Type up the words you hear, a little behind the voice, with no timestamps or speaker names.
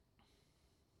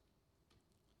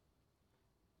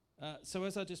So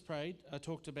as I just prayed, I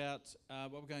talked about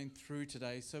what we're going through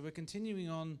today. So we're continuing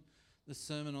on the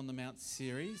Sermon on the Mount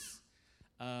series.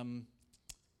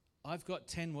 I've got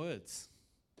 10 words.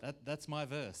 That's my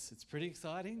verse. It's pretty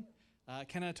exciting.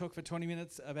 Can I talk for 20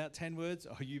 minutes about 10 words?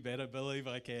 Oh, you better believe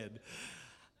I can.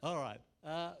 All right.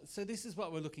 So this is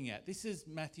what we're looking at. This is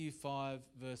Matthew 5,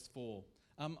 verse 4.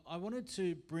 I wanted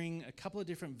to bring a couple of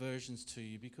different versions to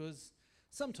you because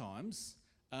sometimes,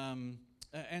 and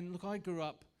look, I grew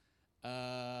up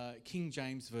King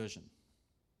James Version.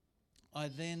 I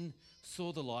then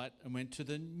saw the light and went to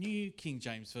the New King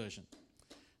James Version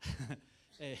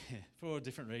for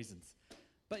different reasons.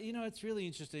 But you know, it's really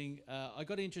interesting. I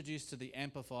got introduced to the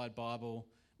Amplified Bible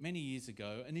many years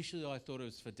ago. Initially, I thought it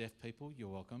was for deaf people. You're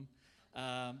welcome.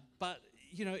 But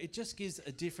you know, it just gives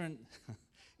a different...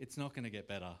 It's not going to get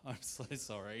better. I'm so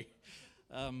sorry.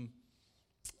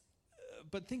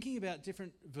 But thinking about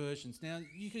different versions, now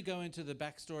you could go into the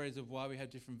backstories of why we have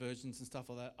different versions and stuff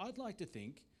like that. I'd like to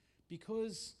think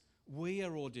because we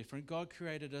are all different, God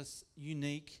created us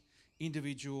unique,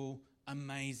 individual,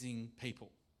 amazing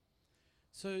people.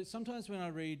 So sometimes when I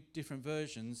read different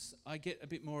versions, I get a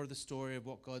bit more of the story of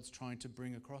what God's trying to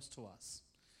bring across to us.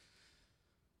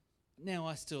 Now,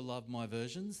 I still love my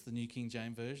versions, the New King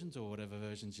James versions or whatever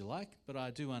versions you like, but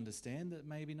I do understand that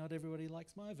maybe not everybody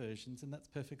likes my versions, and that's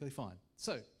perfectly fine.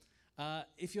 So,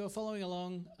 if you're following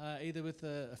along either with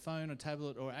a phone or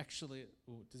tablet or actually...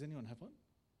 does anyone have one?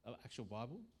 An actual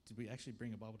Bible? Did we actually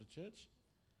bring a Bible to church?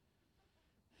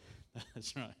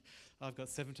 That's right. I've got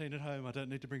 17 at home. I don't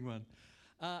need to bring one.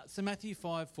 So Matthew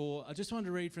 5:4. I just wanted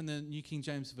to read from the New King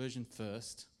James Version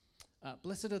first.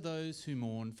 Blessed are those who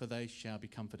mourn, for they shall be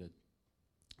comforted.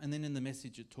 And then in the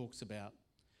Message it talks about,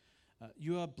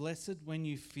 you are blessed when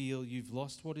you feel you've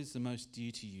lost what is the most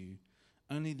dear to you.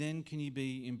 Only then can you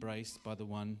be embraced by the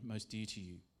one most dear to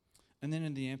you. And then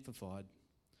in the Amplified,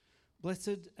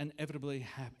 blessed and inevitably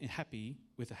happy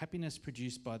with the happiness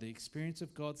produced by the experience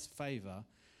of God's favour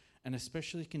and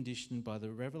especially conditioned by the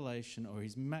revelation of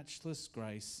his matchless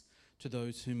grace to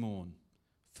those who mourn,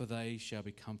 for they shall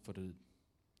be comforted.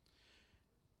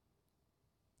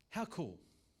 How cool.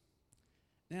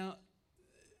 Now,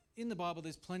 in the Bible,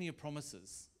 there's plenty of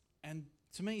promises, and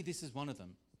to me, this is one of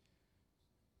them.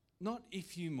 Not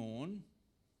if you mourn,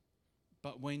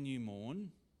 but when you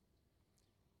mourn,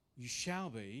 you shall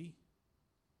be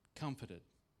comforted.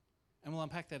 And we'll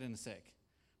unpack that in a sec.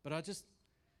 But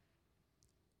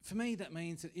for me, that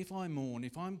means that if I mourn,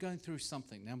 if I'm going through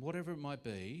something, now whatever it might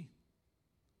be,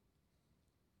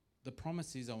 the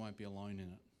promise is I won't be alone in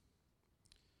it.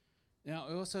 Now,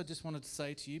 I also just wanted to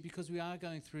say to you, because we are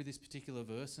going through this particular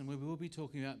verse and we will be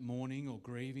talking about mourning or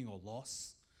grieving or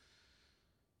loss,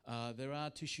 there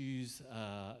are tissues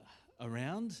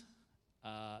around.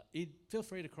 Feel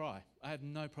free to cry. I have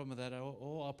no problem with that,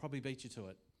 or I'll probably beat you to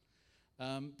it.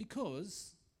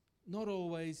 Because not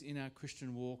always in our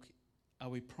Christian walk are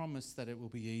we promised that it will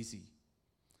be easy.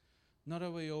 Not are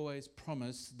we always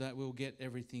promised that we'll get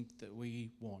everything that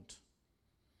we want.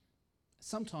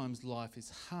 Sometimes life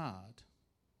is hard.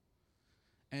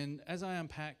 And as I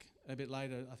unpack a bit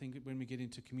later, I think when we get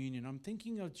into communion, I'm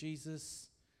thinking of Jesus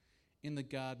in the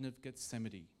Garden of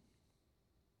Gethsemane.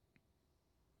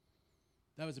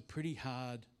 That was a pretty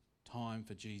hard time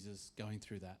for Jesus going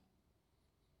through that.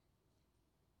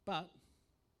 But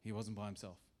he wasn't by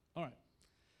himself. All right.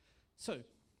 So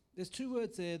there's two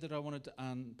words there that I wanted to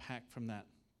unpack from that.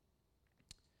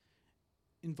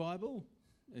 In Bible,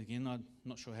 again, I'm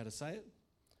not sure how to say it,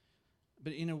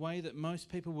 but in a way that most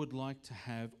people would like to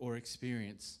have or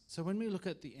experience. So when we look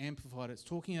at the Amplified, it's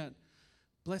talking about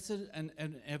blessed and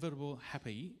inevitable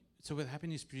happy, so with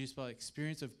happiness produced by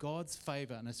experience of God's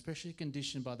favour and especially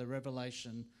conditioned by the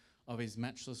revelation of his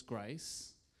matchless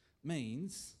grace,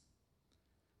 means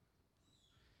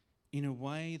in a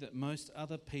way that most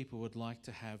other people would like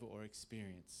to have or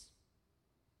experience.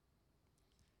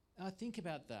 Now, think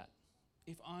about that.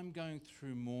 If I'm going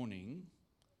through mourning,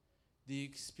 the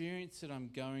experience that I'm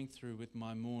going through with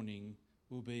my mourning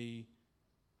will be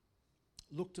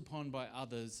looked upon by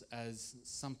others as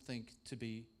something to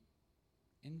be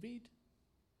envied,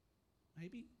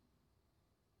 maybe.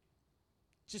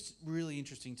 Just really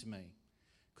interesting to me.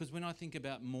 Because when I think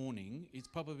about mourning, it's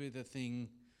probably the thing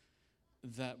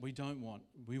that we don't want.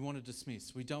 We want to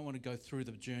dismiss. We don't want to go through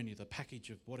the journey, the package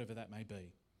of whatever that may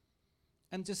be.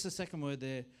 And just a second word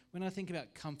there, when I think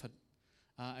about comfort,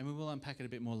 and we will unpack it a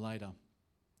bit more later,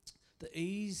 the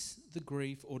ease the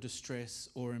grief or distress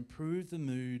or improve the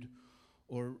mood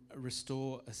or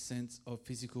restore a sense of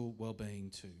physical well-being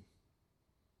too.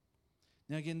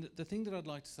 Now again, the thing that I'd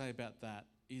like to say about that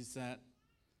is that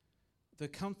the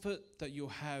comfort that you'll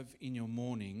have in your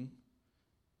morning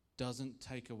doesn't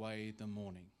take away the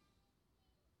morning.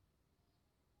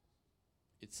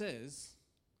 It says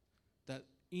that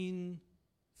in,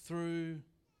 through,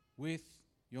 with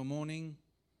your morning,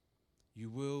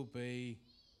 you will be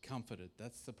comforted.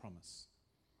 That's the promise.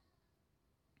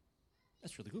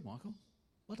 That's really good, Michael.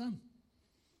 Well done.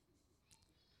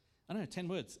 I know, 10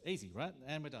 words. Easy, right?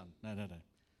 And we're done. No.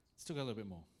 Still got a little bit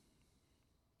more.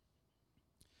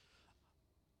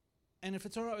 And if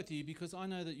it's all right with you, because I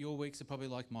know that your weeks are probably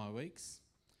like my weeks,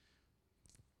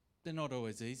 they're not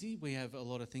always easy. We have a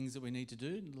lot of things that we need to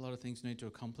do, a lot of things we need to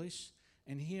accomplish.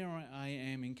 And here I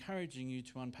am encouraging you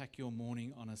to unpack your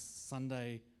morning on a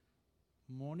Sunday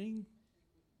morning.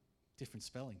 Different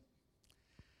spelling.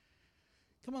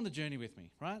 Come on the journey with me,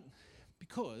 right?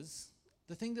 Because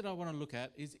the thing that I want to look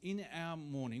at is in our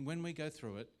morning, when we go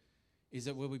through it, is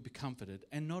that where we be comforted.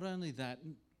 And not only that,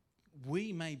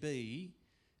 we may be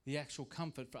the actual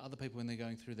comfort for other people when they're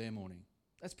going through their morning.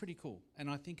 That's pretty cool. And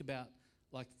I think about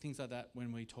like things like that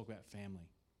when we talk about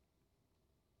family.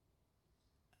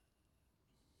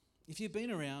 If you've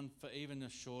been around for even a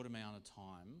short amount of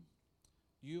time,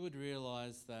 you would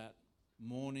realise that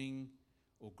mourning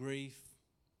or grief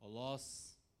or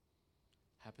loss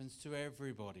happens to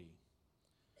everybody.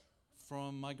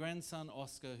 From my grandson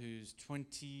Oscar, who's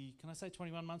 20, can I say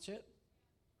 21 months yet?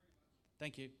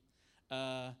 Thank you.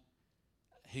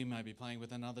 He may be playing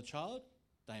with another child.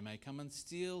 They may come and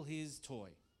steal his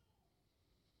toy.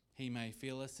 He may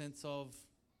feel a sense of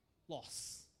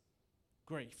loss,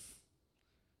 grief,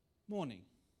 mourning.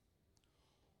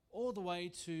 All the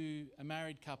way to a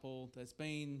married couple that's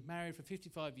been married for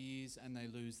 55 years and they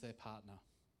lose their partner.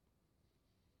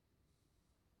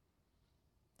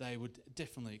 They would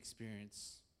definitely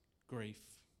experience grief,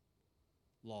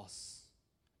 loss,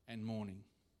 and mourning.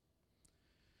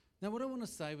 Now, what I want to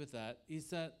say with that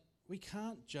is that we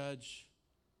can't judge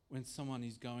when someone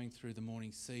is going through the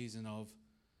mourning season of,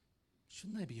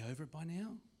 shouldn't they be over it by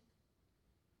now?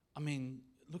 I mean,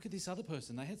 look at this other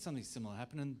person. They had something similar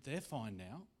happen and they're fine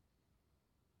now.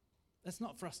 That's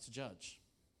not for us to judge.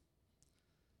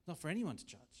 Not for anyone to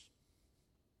judge.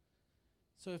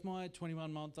 So if my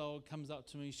 21-month-old comes up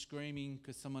to me screaming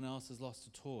because someone else has lost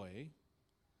a toy,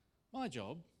 my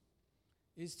job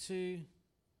is to...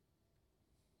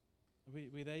 Are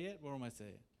we there yet? We're almost there.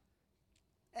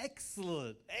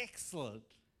 Excellent.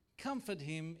 Comfort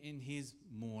him in his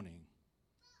mourning.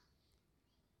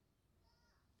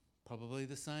 Probably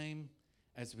the same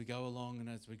as we go along,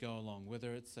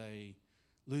 whether it's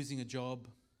losing a job,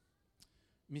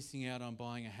 missing out on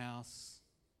buying a house,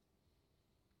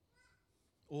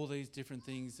 all these different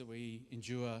things that we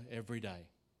endure every day.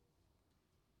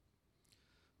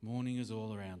 Mourning is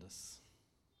all around us.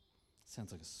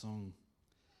 Sounds like a song.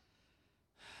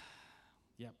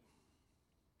 Yep.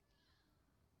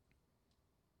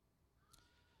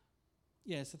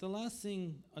 Yeah, so the last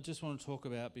thing I just want to talk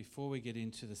about before we get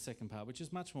into the second part, which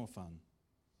is much more fun,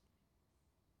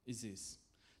 is this.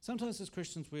 Sometimes as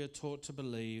Christians we are taught to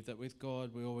believe that with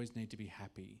God we always need to be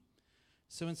happy.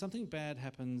 So when something bad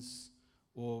happens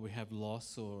or we have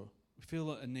loss or we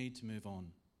feel a need to move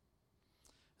on,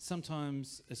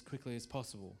 sometimes as quickly as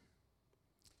possible.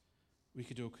 We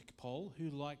could do a quick poll. Who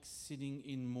likes sitting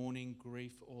in mourning,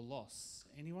 grief or loss?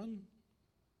 Anyone?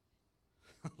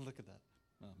 Look at that.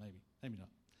 Well, maybe not.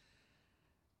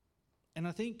 And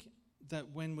I think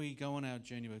that when we go on our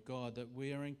journey with God, that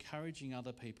we are encouraging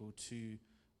other people to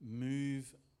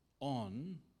move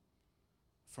on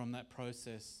from that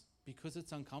process because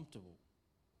it's uncomfortable.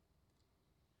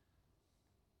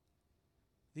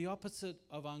 The opposite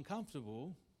of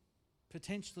uncomfortable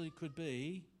potentially could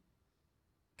be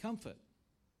comfort.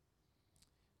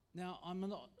 Now, I'm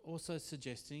not also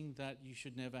suggesting that you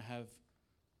should never have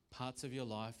parts of your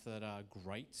life that are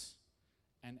great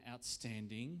and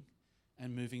outstanding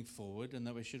and moving forward, and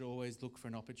that we should always look for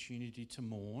an opportunity to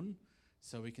mourn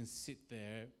so we can sit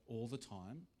there all the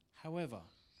time. However,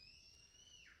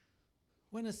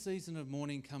 when a season of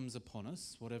mourning comes upon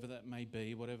us, whatever that may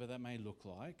be, whatever that may look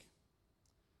like,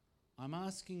 I'm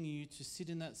asking you to sit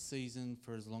in that season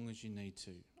for as long as you need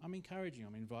to. I'm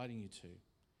inviting you to.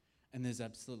 And there's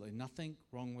absolutely nothing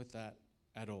wrong with that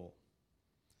at all.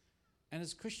 And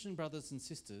as Christian brothers and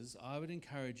sisters, I would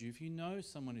encourage you, if you know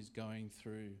someone who's going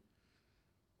through,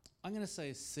 I'm going to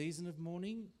say a season of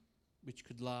mourning, which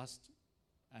could last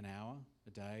an hour,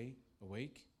 a day, a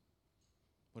week,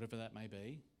 whatever that may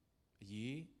be, a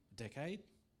year, a decade,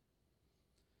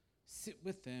 sit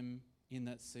with them in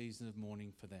that season of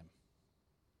mourning for them.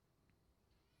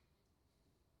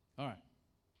 All right.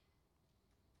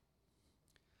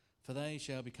 for they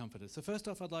shall be comforted. So first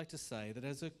off, I'd like to say that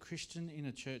as a Christian in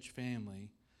a church family,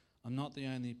 I'm not the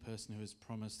only person who has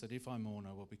promised that if I mourn,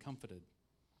 I will be comforted.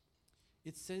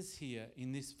 It says here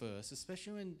in this verse,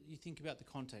 especially when you think about the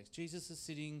context, Jesus is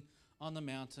sitting on the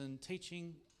mountain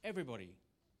teaching everybody.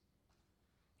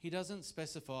 He doesn't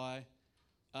specify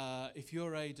if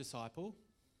you're a disciple,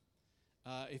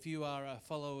 if you are a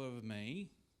follower of me,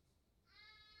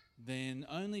 then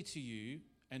only to you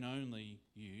and only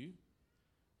you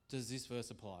does this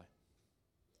verse apply.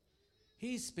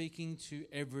 He's speaking to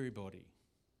everybody.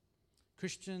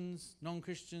 Christians,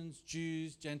 non-Christians,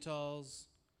 Jews, Gentiles,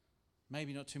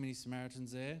 maybe not too many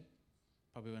Samaritans there,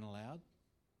 probably weren't allowed.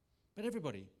 But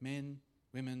everybody, men,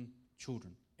 women,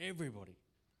 children, everybody.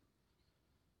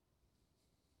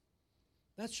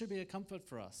 That should be a comfort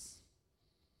for us.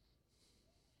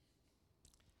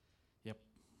 Yep.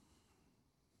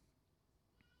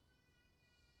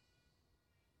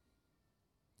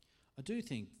 I do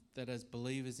think that as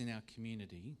believers in our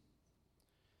community,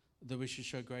 that we should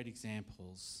show great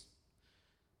examples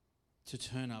to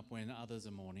turn up when others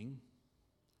are mourning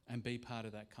and be part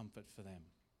of that comfort for them.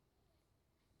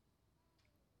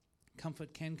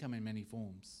 Comfort can come in many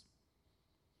forms.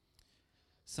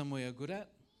 Some we are good at.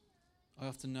 I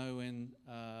often know when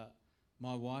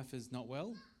my wife is not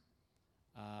well,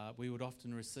 we would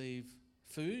often receive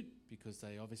food because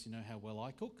they obviously know how well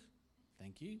I cook.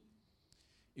 Thank you.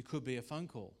 It could be a phone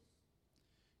call.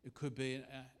 It could be an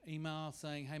email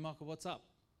saying, hey, Michael, what's up?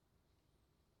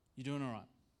 You doing all right?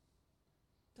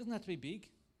 Doesn't have to be big.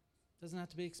 Doesn't have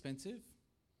to be expensive.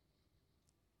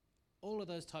 All of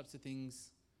those types of things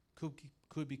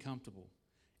could be comfortable.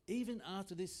 Even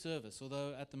after this service,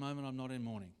 although at the moment I'm not in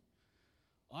mourning,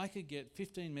 I could get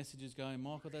 15 messages going,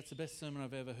 Michael, that's the best sermon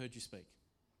I've ever heard you speak.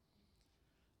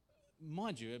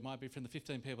 Mind you, it might be from the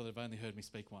 15 people that have only heard me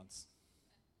speak once.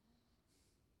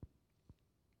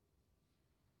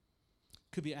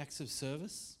 Could be acts of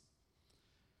service.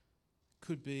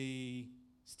 Could be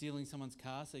stealing someone's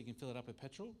car so you can fill it up with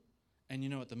petrol. And you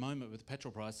know, at the moment with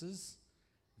petrol prices,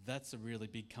 that's a really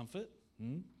big comfort.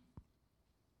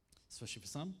 Especially for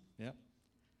some, yeah.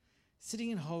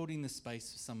 Sitting and holding the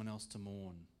space for someone else to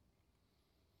mourn.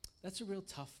 That's a real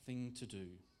tough thing to do.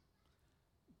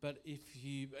 But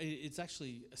it's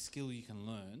actually a skill you can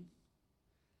learn.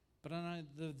 But I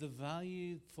know the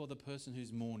value for the person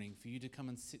who's mourning, for you to come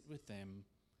and sit with them,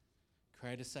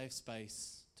 create a safe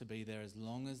space to be there as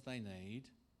long as they need,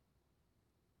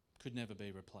 could never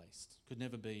be replaced, could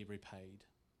never be repaid,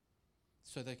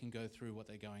 so they can go through what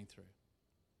they're going through.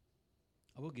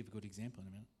 I will give a good example in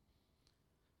a minute.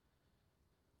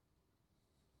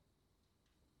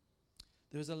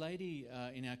 There was a lady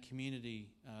in our community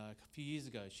a few years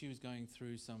ago. She was going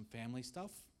through some family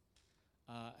stuff.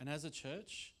 And as a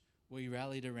church, we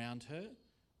rallied around her.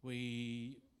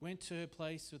 We went to her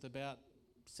place with about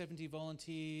 70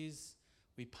 volunteers.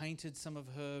 We painted some of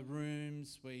her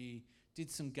rooms. We did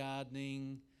some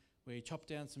gardening. We chopped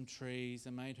down some trees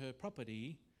and made her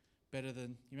property better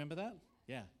than... You remember that?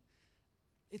 Yeah.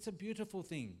 It's a beautiful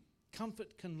thing.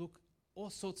 Comfort can look all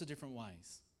sorts of different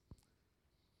ways.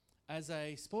 As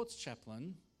a sports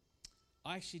chaplain,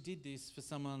 I actually did this for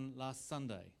someone last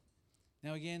Sunday.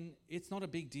 Now again, it's not a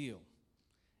big deal.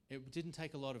 It didn't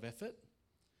take a lot of effort.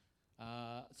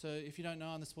 So if you don't know,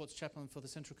 I'm the sports chaplain for the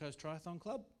Central Coast Triathlon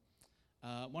Club.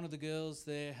 One of the girls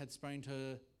there had sprained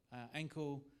her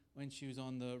ankle when she was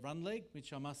on the run leg,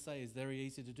 which I must say is very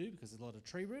easy to do because there's a lot of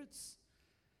tree roots.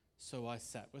 So I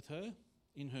sat with her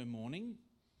in her mourning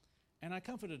and I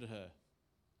comforted her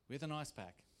with an ice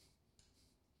pack.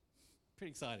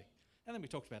 Pretty exciting. And then we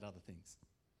talked about other things.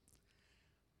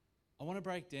 I want to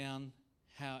break down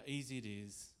how easy it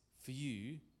is for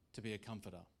you to be a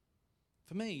comforter.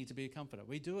 For me to be a comforter.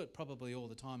 We do it probably all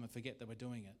the time and forget that we're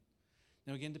doing it.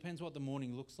 Now again, depends what the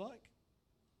mourning looks like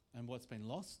and what's been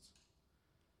lost.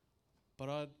 But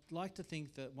I'd like to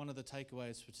think that one of the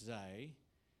takeaways for today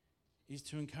is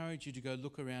to encourage you to go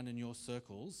look around in your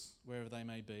circles, wherever they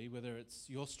may be, whether it's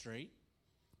your street,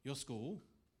 your school,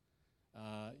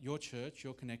 your church,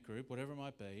 your connect group, whatever it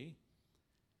might be,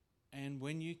 and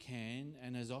when you can,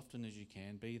 and as often as you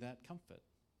can, be that comfort,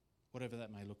 whatever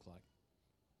that may look like.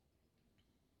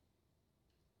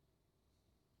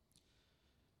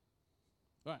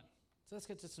 Right, so let's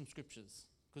get to some scriptures,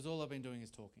 because all I've been doing is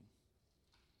talking.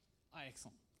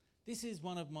 Excellent. This is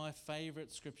one of my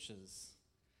favourite scriptures.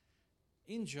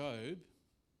 In Job,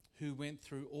 who went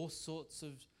through all sorts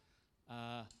of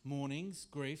mournings,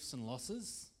 griefs and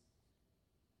losses,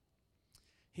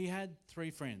 he had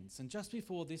 3 friends. And just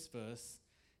before this verse,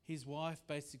 his wife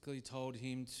basically told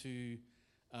him to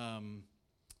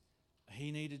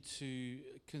he needed to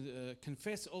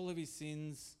confess all of his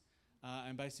sins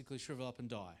and basically shrivel up and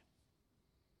die.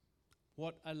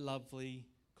 What a lovely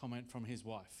comment from his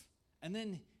wife. And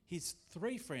then his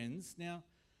 3 friends. Now,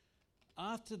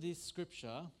 after this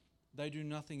scripture, they do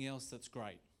nothing else that's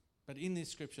great. But in this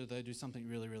scripture, they do something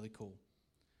really, really cool.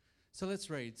 So let's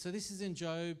read. So this is in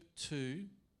Job 2,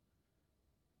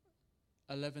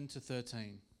 11 to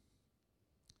 13.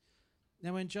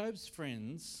 Now when Job's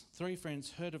 3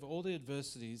 friends, heard of all the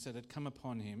adversities that had come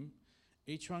upon him,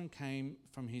 each one came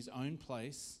from his own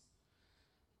place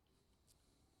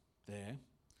there,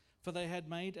 for they had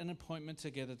made an appointment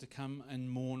together to come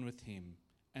and mourn with him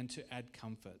and to add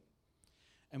comfort.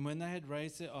 And when they had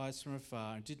raised their eyes from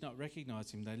afar and did not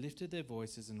recognize him, they lifted their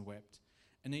voices and wept,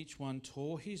 and each one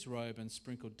tore his robe and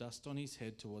sprinkled dust on his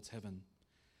head towards heaven.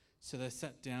 So they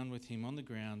sat down with him on the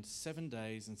ground 7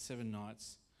 days and 7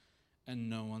 nights, and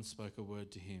no one spoke a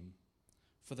word to him,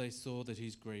 for they saw that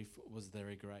his grief was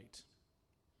very great.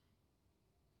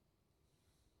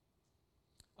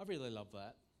 I really love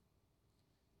that.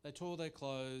 They tore their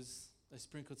clothes, they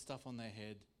sprinkled stuff on their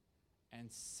head,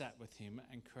 and sat with him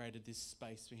and created this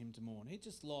space for him to mourn. He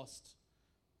just lost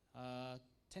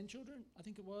 10 children, I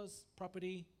think it was,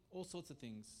 property, all sorts of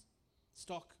things,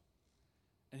 stock,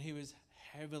 and he was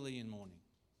heavily in mourning.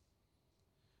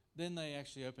 Then they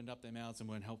actually opened up their mouths and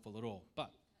weren't helpful at all.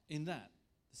 But in that,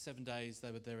 the 7 days, they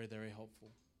were very, very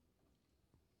helpful.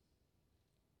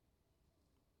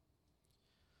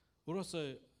 What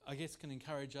also, I guess, can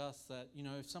encourage us that,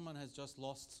 if someone has just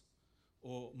lost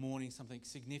or mourning something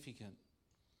significant,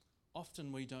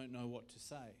 often we don't know what to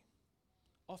say.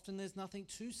 Often there's nothing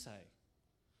to say.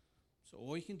 So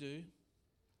all you can do,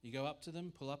 you go up to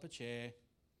them, pull up a chair,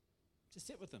 just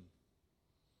sit with them.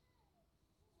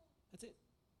 That's it.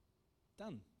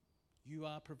 Done. You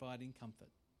are providing comfort.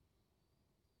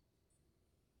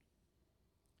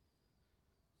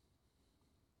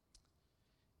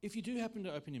 If you do happen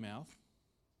to open your mouth,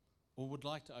 or would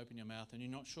like to open your mouth and you're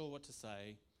not sure what to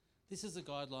say, this is a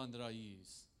guideline that I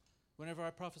use. Whenever I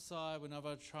prophesy, whenever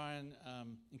I try and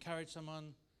encourage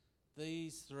someone,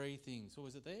 these 3 things. Or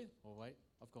is it there? Oh, wait,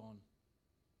 I've gone.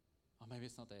 Oh, maybe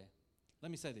it's not there.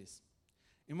 Let me say this.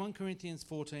 In 1 Corinthians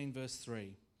 14, verse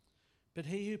 3, but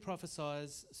he who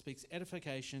prophesies speaks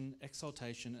edification,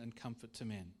 exaltation, and comfort to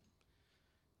men.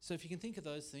 So if you can think of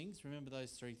those things, remember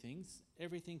those 3 things.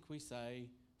 Everything we say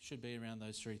should be around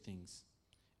those 3 things.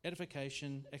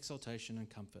 Edification, exaltation, and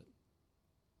comfort.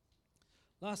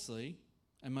 Lastly,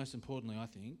 and most importantly, I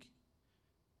think,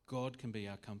 God can be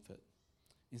our comfort.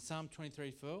 In Psalm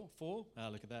 23:4,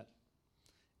 look at that.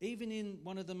 Even in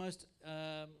one of the most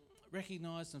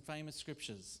recognised and famous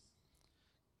scriptures,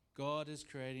 God is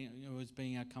is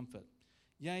being our comfort.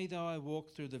 Yea, though I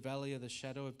walk through the valley of the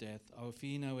shadow of death, I will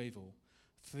fear no evil,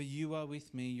 for you are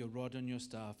with me, your rod and your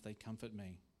staff, they comfort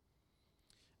me.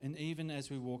 And even as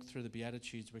we walk through the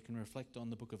Beatitudes, we can reflect on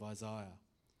the book of Isaiah.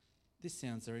 This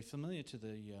sounds very familiar to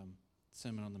the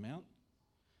Sermon on the Mount.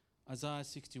 Isaiah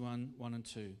 61, 1 and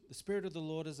 2. The Spirit of the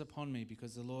Lord is upon me,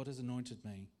 because the Lord has anointed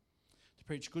me to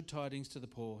preach good tidings to the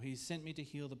poor. He has sent me to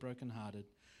heal the brokenhearted,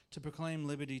 to proclaim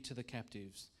liberty to the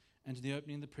captives, and to the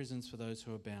opening of the prisons for those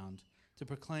who are bound, to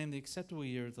proclaim the acceptable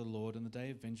year of the Lord and the day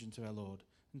of vengeance of our Lord,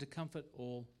 and to comfort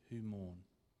all who mourn.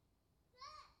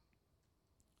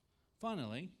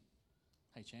 Finally,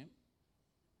 hey champ,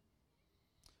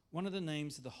 one of the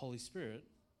names of the Holy Spirit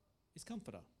is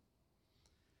Comforter.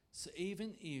 So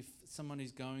even if someone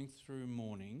is going through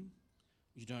mourning,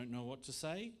 you don't know what to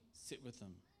say, sit with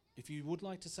them. If you would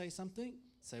like to say something,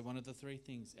 say one of the 3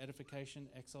 things: edification,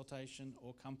 exaltation,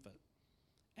 or comfort.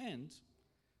 And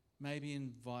maybe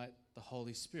invite the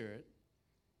Holy Spirit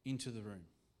into the room.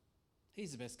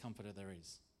 He's the best comforter there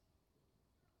is.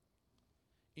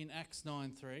 In Acts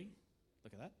 9:3,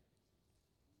 look at that.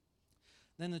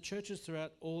 Then the churches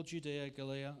throughout all Judea,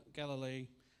 Galilee,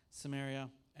 Samaria,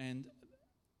 and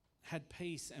had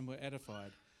peace and were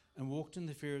edified, and walked in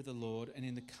the fear of the Lord and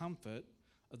in the comfort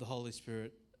of the Holy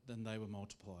Spirit. Then they were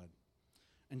multiplied.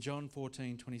 And John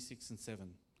 14, 26 and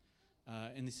 7.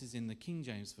 And this is in the King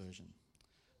James Version.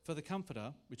 For the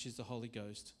Comforter, which is the Holy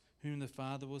Ghost, whom the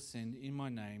Father will send in my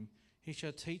name, he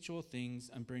shall teach all things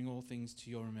and bring all things to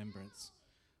your remembrance,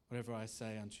 whatever I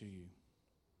say unto you.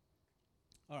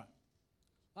 All right.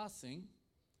 Last thing,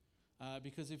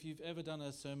 because if you've ever done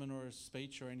a sermon or a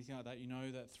speech or anything like that, you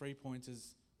know that 3 points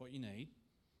is what you need.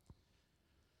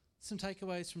 Some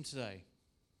takeaways from today.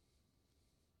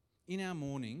 In our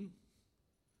mourning,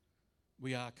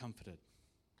 we are comforted.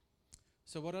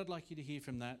 So what I'd like you to hear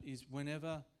from that is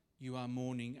whenever you are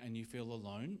mourning and you feel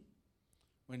alone,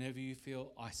 whenever you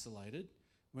feel isolated,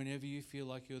 whenever you feel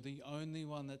like you're the only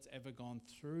one that's ever gone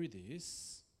through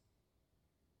this,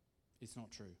 it's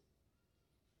not true.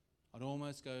 I'd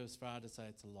almost go as far to say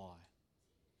it's a lie.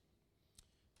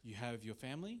 You have your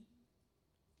family,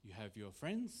 you have your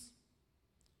friends,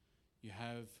 you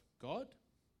have God,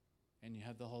 and you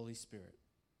have the Holy Spirit.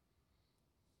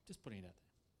 Just putting it out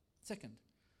there. Second,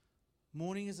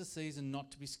 mourning is a season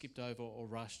not to be skipped over or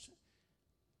rushed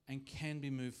and can be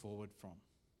moved forward from.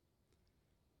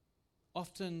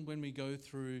 Often when we go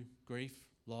through grief,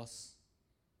 loss,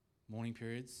 mourning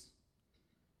periods,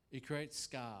 it creates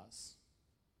scars.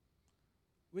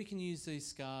 We can use these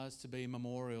scars to be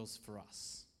memorials for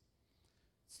us.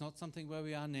 It's not something where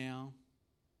we are now.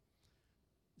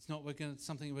 It's not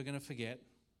something we're going to forget.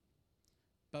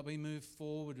 But we move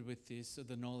forward with this of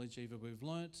the knowledge either we've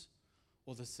learnt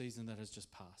or the season that has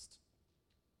just passed.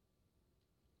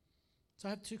 So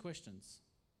I have 2 questions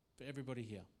for everybody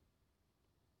here.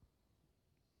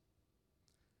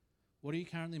 What are you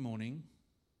currently mourning?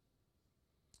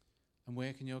 And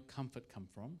where can your comfort come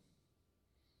from?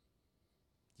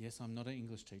 Yes, I'm not an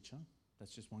English teacher.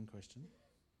 That's just one question.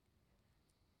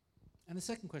 And the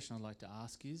second question I'd like to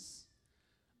ask is,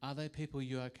 are there people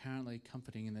you are currently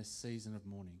comforting in this season of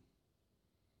mourning?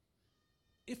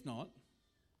 If not,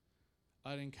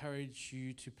 I'd encourage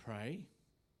you to pray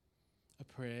a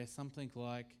prayer, something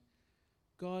like,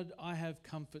 God, I have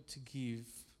comfort to give.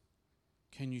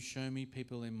 Can you show me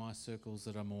people in my circles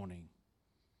that are mourning?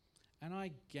 And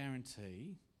I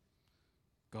guarantee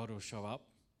God will show up,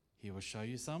 He will show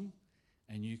you some,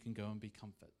 and you can go and be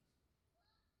comfort.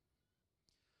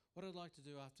 What I'd like to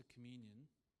do after communion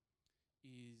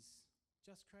is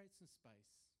just create some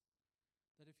space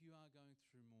that if you are going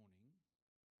through mourning,